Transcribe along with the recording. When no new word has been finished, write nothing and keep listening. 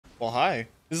Well, hi.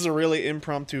 This is a really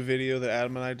impromptu video that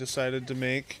Adam and I decided to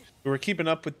make. We were keeping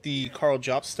up with the Carl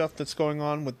Jop stuff that's going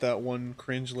on with that one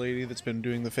cringe lady that's been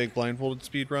doing the fake blindfolded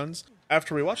speedruns.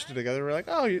 After we watched it together, we're like,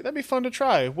 oh, that'd be fun to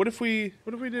try. What if we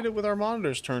did it with our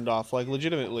monitors turned off, like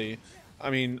legitimately? I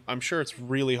mean, I'm sure it's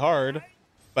really hard,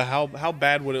 but how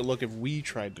bad would it look if we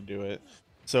tried to do it?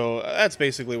 So that's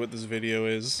basically what this video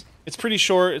is. It's pretty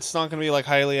short. It's not going to be like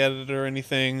highly edited or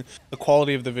anything. The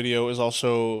quality of the video is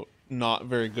also not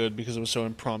very good because it was so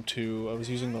impromptu. I was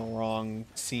using the wrong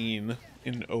scene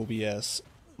in OBS.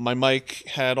 My mic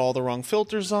had all the wrong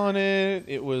filters on it.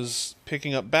 It was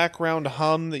picking up background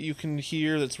hum that you can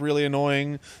hear that's really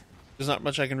annoying. There's not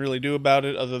much I can really do about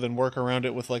it other than work around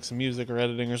it with like some music or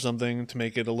editing or something to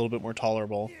make it a little bit more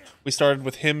tolerable. We started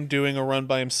with him doing a run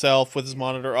by himself with his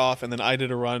monitor off, and then I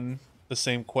did a run the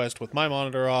same quest with my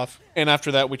monitor off. And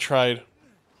after that we tried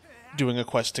doing a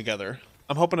quest together.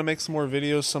 I'm hoping to make some more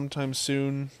videos sometime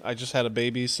soon. I just had a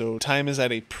baby, so time is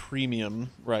at a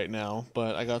premium right now,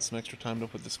 but I got some extra time to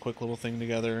put this quick little thing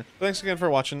together. Thanks again for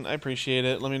watching. I appreciate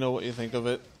it. Let me know what you think of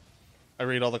it. I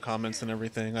read all the comments and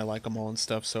everything. I like them all and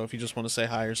stuff, so if you just want to say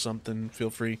hi or something, feel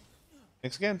free.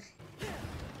 Thanks again.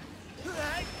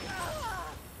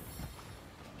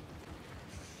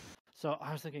 So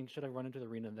I was thinking, should I run into the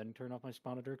arena and then turn off my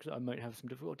monitor? Because I might have some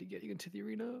difficulty getting into the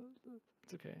arena.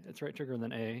 It's okay. It's right trigger and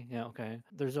then A. Yeah, okay.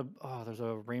 There's a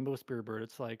rainbow spear bird.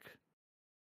 It's like,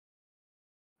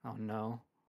 oh no.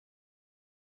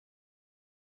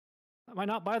 Am I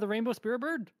not by the rainbow spear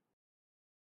bird?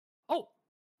 Oh,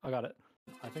 I got it.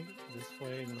 I think this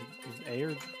way is A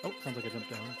or oh, sounds like I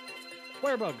jumped down.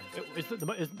 Flare bug.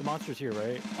 The monster's here,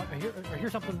 right? I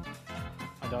hear something.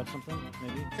 I dodged something,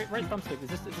 maybe. Right thumbstick. Is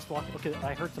this locking? Okay,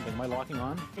 I heard something. Am I locking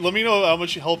on? Let me know how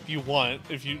much help you want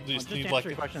if you just need answer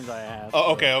like. Questions I asked.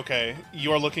 Oh, okay, okay.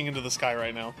 You are looking into the sky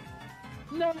right now.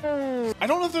 No. I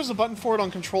don't know if there's a button for it on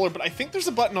controller, but I think there's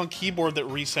a button on keyboard that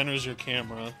recenters your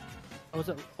camera. Oh, is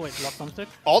it? Oh, wait, left thumbstick.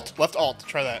 Alt, left alt.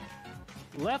 Try that.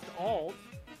 Left alt.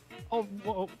 Oh,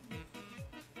 whoa.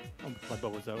 Oh, my bow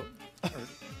was out.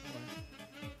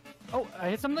 Oh, I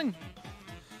hit something.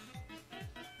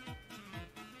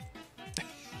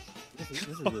 This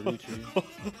is really cheap.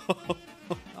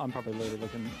 I'm probably literally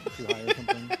looking too high or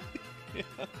something.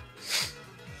 Yeah.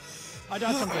 I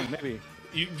dodged something, maybe.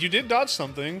 You did dodge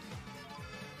something.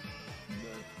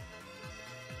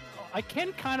 I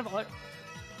can kind of like.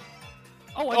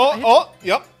 Yep. Oh.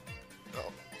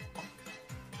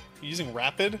 You using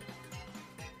rapid?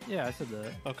 Yeah, I said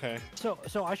that. Okay. So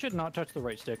I should not touch the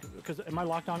right stick because am I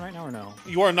locked on right now or no?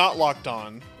 You are not locked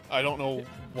on. I don't know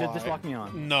why. Did this lock me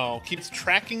on? No, keeps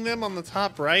tracking them on the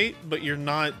top right, but you're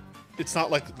not. It's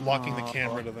not like locking the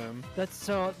camera to them. That's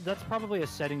probably a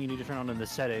setting you need to turn on in the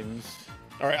settings.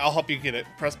 All right, I'll help you get it.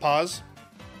 Press pause.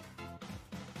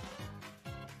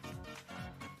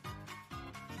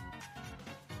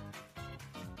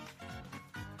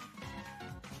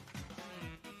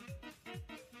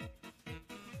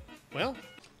 Well,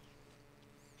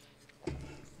 am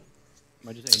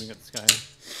I just aiming at the sky?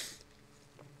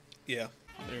 Yeah,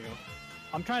 there you go.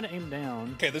 I'm trying to aim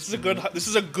down. Okay, this is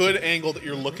a good angle that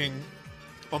you're looking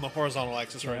on the horizontal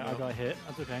axis right now. I got hit.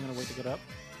 That's okay. I'm gonna wait to get up.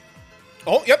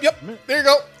 Oh, yep. There you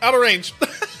go. Out of range.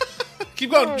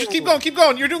 Keep going. Just keep going. Keep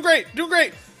going. You're doing great. Doing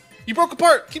great. You broke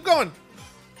apart. Keep going.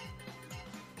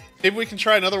 Maybe we can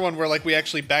try another one where like we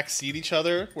actually backseat each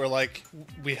other, where like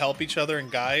we help each other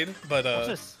and guide. But What's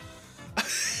this?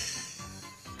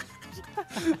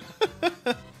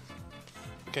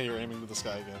 Okay, you're aiming to the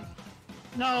sky again.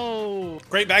 No.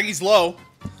 Great, Baggy's low.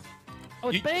 Oh,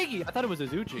 it's Baggy. I thought it was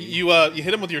Azuchi. You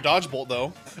hit him with your dodge bolt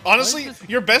though. Honestly,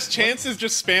 your best chance is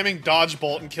just spamming dodge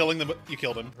bolt and killing them. You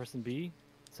killed him. Person B.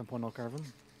 At some point I'll carve him.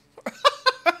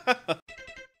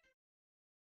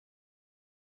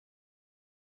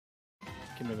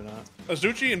 Okay, maybe not.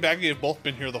 Azuchi and Baggy have both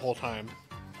been here the whole time.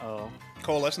 Oh.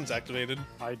 Coalescence activated.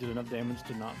 I did enough damage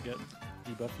to not get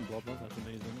debuffed and blood. That's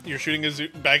amazing. You're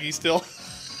shooting Baggy still.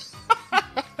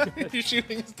 You're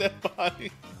shooting his dead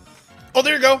body. Oh,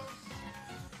 there you go.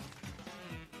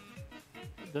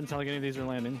 Doesn't sound like any of these are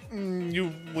landing.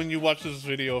 When you watch this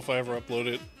video, if I ever upload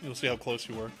it, you'll see how close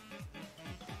you were.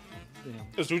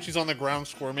 Damn. Azuchi's on the ground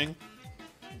squirming.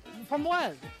 From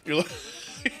what? You're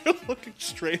looking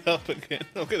straight up again.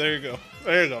 Okay, there you go.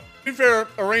 There you go. To be fair,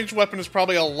 a ranged weapon is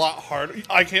probably a lot harder.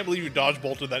 I can't believe you dodge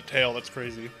bolted that tail. That's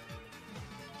crazy.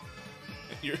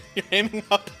 You're aiming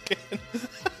up again.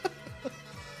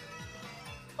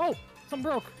 Oh, something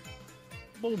broke.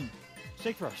 Boom.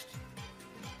 Stake thrust.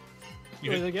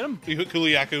 Did I get him? You hit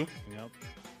Kuliyaku. Yep.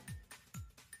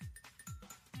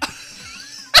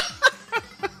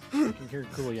 hear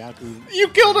Kuliaku. You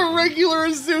killed a regular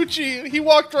Azuchi! He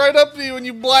walked right up to you and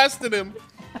you blasted him!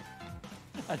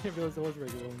 I didn't realize it was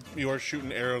regular ones. You are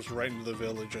shooting arrows right into the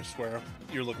village, I swear.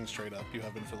 You're looking straight up. You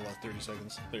have been for the last 30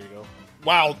 seconds. There you go.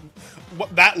 Wow,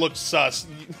 that looks sus.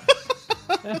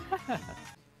 Oh,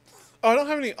 I don't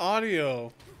have any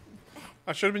audio.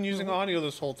 I should have been using audio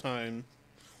this whole time.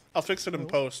 I'll fix it in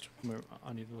post.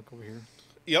 I need to look over here.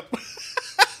 Yep.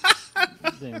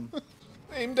 Damn.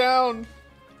 Aim down.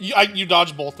 You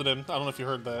dodge bolted him. I don't know if you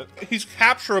heard that. He's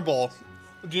capturable.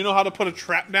 Do you know how to put a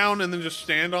trap down and then just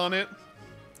stand on it?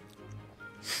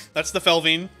 That's the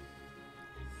Felvine.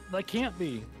 That can't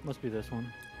be. Must be this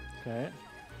one. Okay.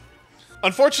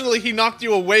 Unfortunately, he knocked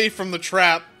you away from the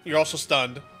trap. You're also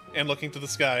stunned and looking to the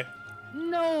sky.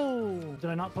 No!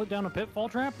 Did I not put down a pitfall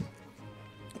trap?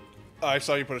 I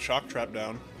saw you put a shock trap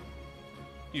down.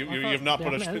 You have not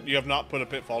put a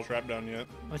pitfall trap down yet.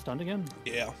 Am I stunned again?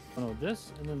 Yeah. Oh no,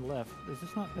 this and then left. Is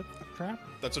this not pit trap?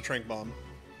 That's a trank bomb.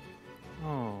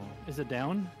 Oh, is it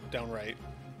down? Down right.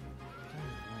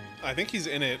 I think he's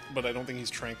in it, but I don't think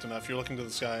he's tranked enough. You're looking to the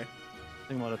sky.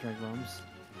 Think about trank bombs.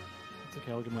 It's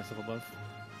okay, I'll give myself a buff.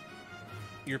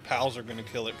 Your pals are gonna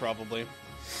kill it, probably.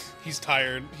 He's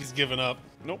tired. He's given up.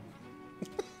 Nope.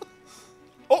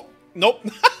 Oh! Nope!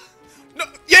 No!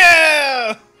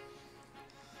 Yeah!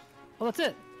 Oh, that's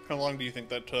it! How long do you think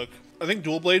that took? I think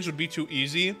dual blades would be too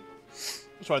easy,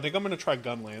 so I think I'm gonna try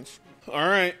gun lance.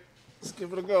 Alright, let's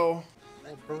give it a go.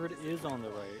 That bird is on the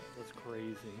right. That's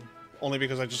crazy. Only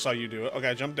because I just saw you do it. Okay,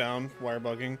 I jumped down. Wire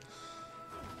bugging.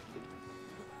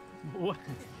 What?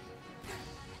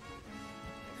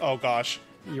 Oh, gosh.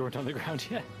 You weren't on the ground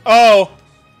yet. Oh!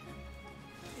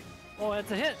 Oh,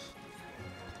 that's a hit!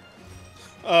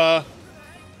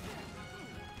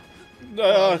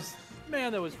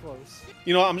 Man, that was close.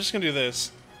 You know what? I'm just gonna do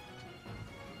this.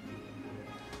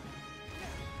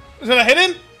 Is that a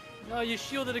hidden? No, you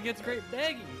shielded against Great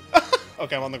Baggy.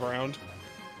 Okay, I'm on the ground.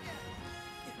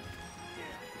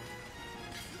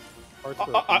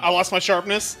 I lost my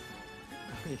sharpness.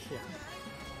 Yeah.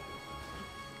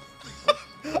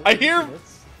 I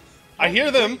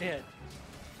hear them. Hit.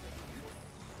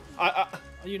 I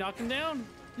You knocked him down.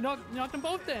 You knocked them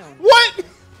both down. What?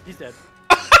 He's dead.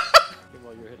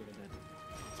 Well, you're hitting him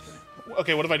then.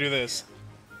 Okay, what if I do this?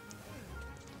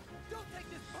 Don't take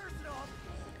this person off.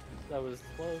 That was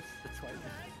close. That's why.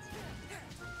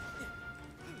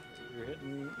 You're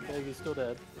hitting Baggy's still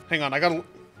dead. Hang on, I gotta...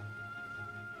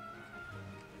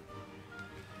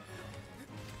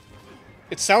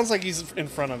 It sounds like he's in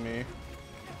front of me.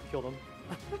 Killed him.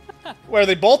 Where, are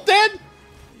they both dead?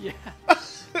 Yeah.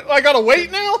 I gotta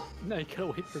wait now? No, you gotta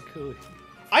wait for Cooley.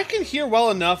 I can hear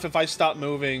well enough if I stop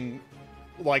moving,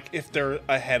 like, if they're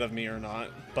ahead of me or not,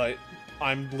 but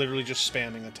I'm literally just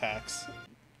spamming attacks.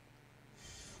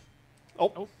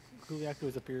 Oh. Oh, Kuliaku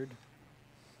has appeared.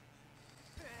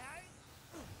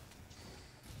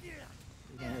 You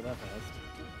can't hear that fast.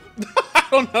 I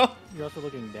don't know. You're also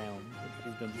looking down.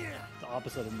 He's been the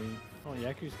opposite of me. Oh,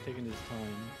 Yaku's taking his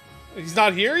time. He's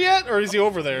not here yet, or is he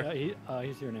over there? Yeah,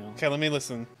 he's here now. Okay, let me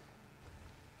listen.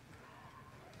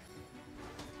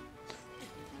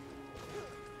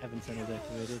 Heaven Center is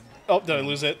activated. Oh, did I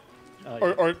lose it? Yeah.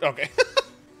 Or okay.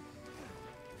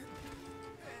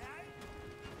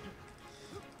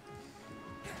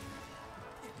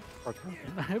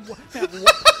 Man, you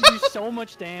do so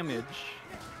much damage.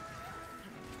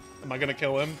 Am I gonna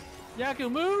kill him? Yaku,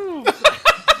 move!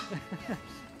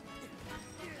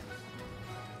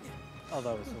 Oh,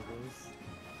 that was so close.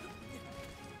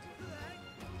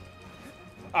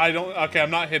 I don't. Okay,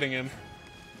 I'm not hitting him.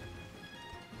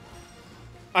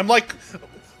 I'm like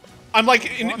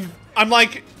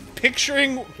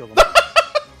picturing. Killed him.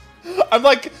 I'm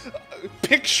like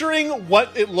picturing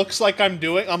what it looks like I'm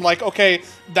doing. I'm like, okay,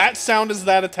 that sound is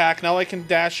that attack. Now I can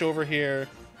dash over here.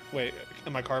 Wait,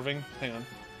 am I carving? Hang on.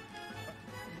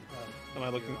 Am I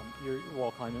looking? You're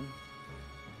wall climbing.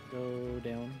 Go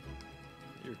down.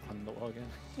 You're climbing the wall again.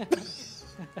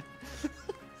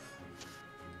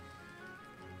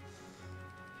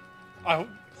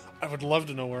 I would love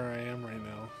to know where I am right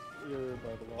now. You're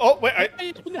by the wall. Oh wait,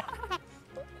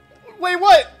 wait,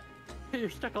 what?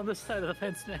 You're stuck on this side of the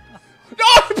fence now. No!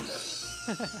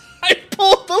 I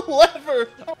pulled the lever.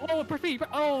 Oh, perfect.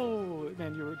 Oh,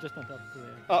 man, you were just on top of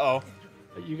the. Uh oh.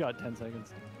 You got 10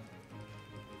 seconds.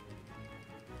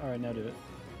 All right, now do it.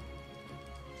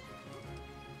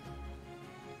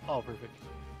 Oh, perfect.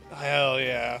 Hell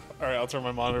yeah. All right, I'll turn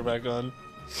my monitor back on.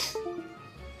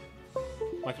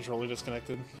 My controller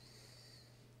disconnected.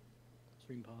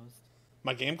 Stream paused.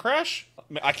 My game crash?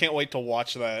 I can't wait to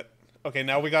watch that. Okay,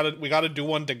 now we gotta do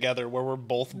one together where we're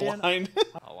both blind.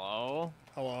 Hello?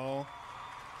 Hello.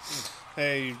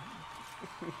 Hey,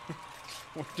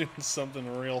 we're doing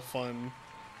something real fun.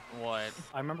 What?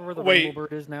 I remember where the Wait. rainbow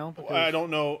bird is now. but I there's- don't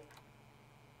know.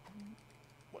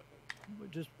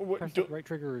 Just What- press do- the right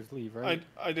trigger or leave, right?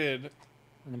 I did.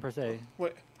 And then press A.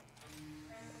 What?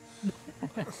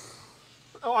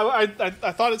 Oh, I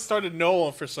thought it started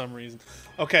Noah for some reason.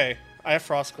 Okay, I have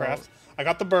Frostcraft. I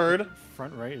got the bird.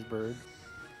 Front right is bird.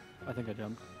 I think I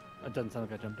jumped. It doesn't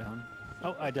sound like I jumped down.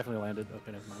 Oh, I definitely landed.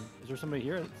 Okay, never mind. Is there somebody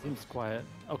here? It seems quiet.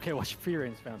 Okay, watch your free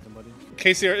range. Found somebody.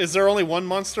 Casey, is there only one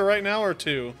monster right now or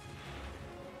two?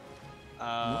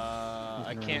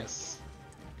 I Moving can't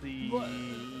see.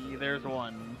 There's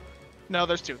one. No,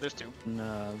 there's two. There's two.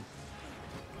 No.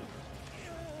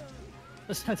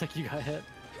 It sounds like you got hit.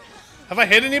 Have I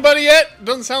hit anybody yet?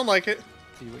 Doesn't sound like it.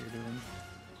 See what you're doing.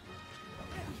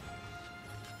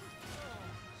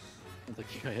 Sounds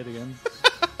like you got hit again.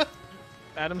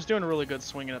 Adam's doing a really good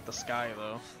swinging at the sky,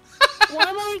 though. Why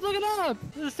am I always looking up?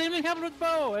 The same thing happened with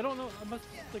bow. I don't know. I must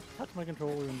like touch my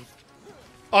controller and just.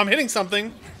 Oh, I'm hitting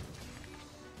something.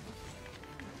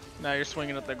 Now you're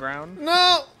swinging at the ground.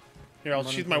 No! Here, I'll I'm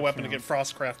running sheath my towards weapon to now. get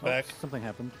Frostcraft Oh, back. something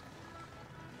happened.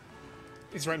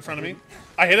 He's right in front of me.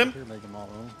 I hit him. Here, make them all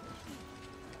roll.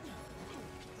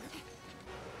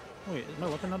 Wait, is my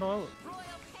weapon not all out?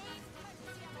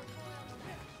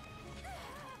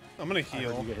 I'm gonna I heard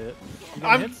heal. you get hit. You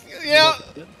I'm- getting hits? yeah. You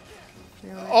get hit?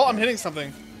 Oh, I'm hitting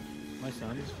something. My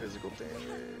son. Physical damage.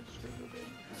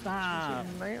 Stop.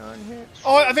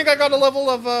 Oh, I think I got a level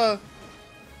of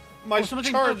my Oh,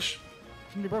 something charge.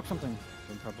 Somebody broke something.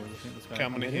 I'm probably looking at this guy. Okay,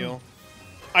 I'm gonna hitting him. heal.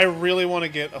 I really want to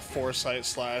get a foresight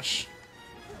slash,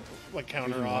 like counter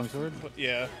Using off. longsword? But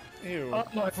yeah. Ew. Oh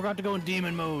no, I forgot to go in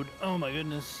demon mode. Oh my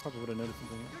goodness. Probably would have noticed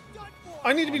something.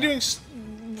 I need to be doing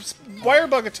wire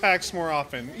bug attacks more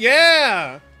often.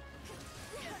 Yeah.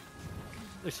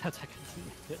 There's that I can see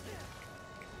you hit.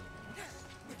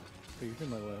 Okay, you're to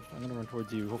my left. I'm gonna run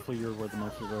towards you. Hopefully you're where the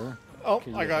monsters are. Oh,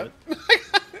 Okay, I you got.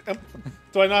 hit.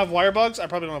 Do I not have wire bugs? I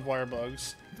probably don't have wire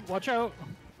bugs. Watch out!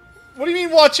 What do you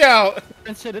mean, watch out?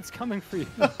 And said it's coming for you.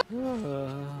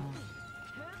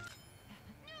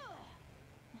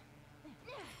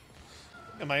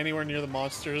 Am I anywhere near the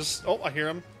monsters? Oh, I hear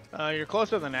them. You're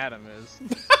closer than Adam is.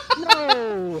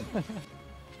 No!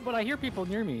 But I hear people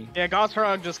near me. Yeah,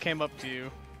 Gothorog just came up to you,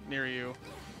 near you.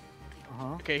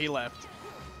 Uh-huh. Okay, he left.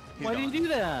 He's Why gone. did you do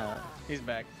that? He's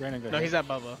back. Brandon, go No, ahead. he's at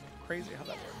Bubba. Crazy how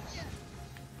that works.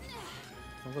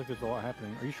 Sounds like there's a lot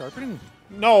happening. Are you sharpening?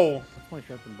 No. What's my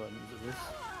sharpen button? Is it this?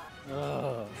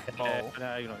 Ugh. Oh.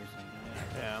 Nah, you know what you're saying.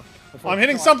 Yeah. I'm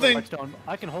hitting No, something. Whetstone.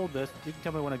 I can hold this. You can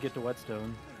tell me when I get to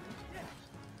whetstone.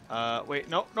 Wait,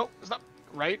 no, stop.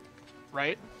 Right.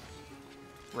 Right.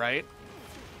 Right.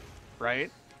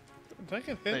 Right. Did I get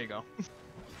hit? There you go.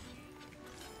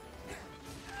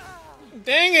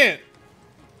 Dang it!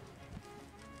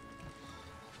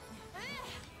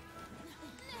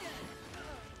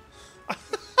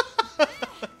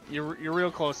 You're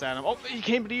real close, Adam. Oh, he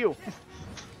came to you.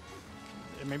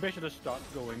 Maybe I should have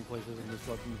stopped going places and just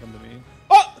let them come to me.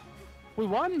 Oh! We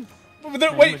won!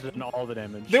 Wait, Did all the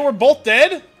damage. they were both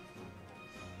dead?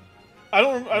 I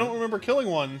don't remember killing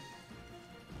one.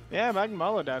 Yeah,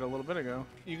 Magmalo died a little bit ago.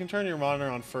 You can turn your monitor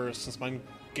on first, since my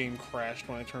game crashed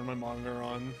when I turned my monitor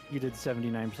on. You did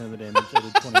 79% of the damage. I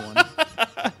did 21.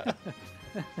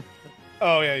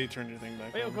 Oh yeah, you turned your thing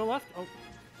back Wait, on. go left. Oh.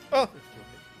 Oh,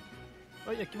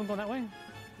 Oh yeah, keep on going that way. A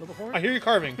little before. I hear you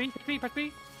carving. Press B, press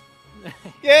B.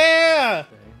 Yeah!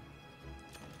 Okay.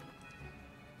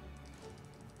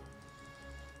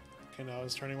 Okay, now I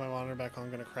was turning my monitor back on.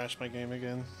 I'm gonna crash my game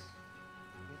again.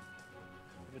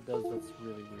 If it does, that's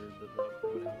really weird that that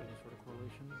would have any sort of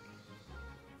correlation.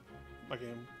 My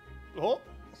game. Oh!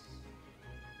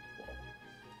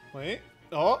 Wait.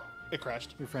 Oh! It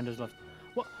crashed. Your friend has left.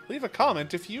 What? Leave a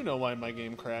comment if you know why my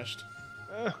game crashed.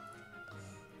 Uh,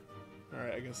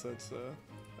 Alright, I guess that was fun.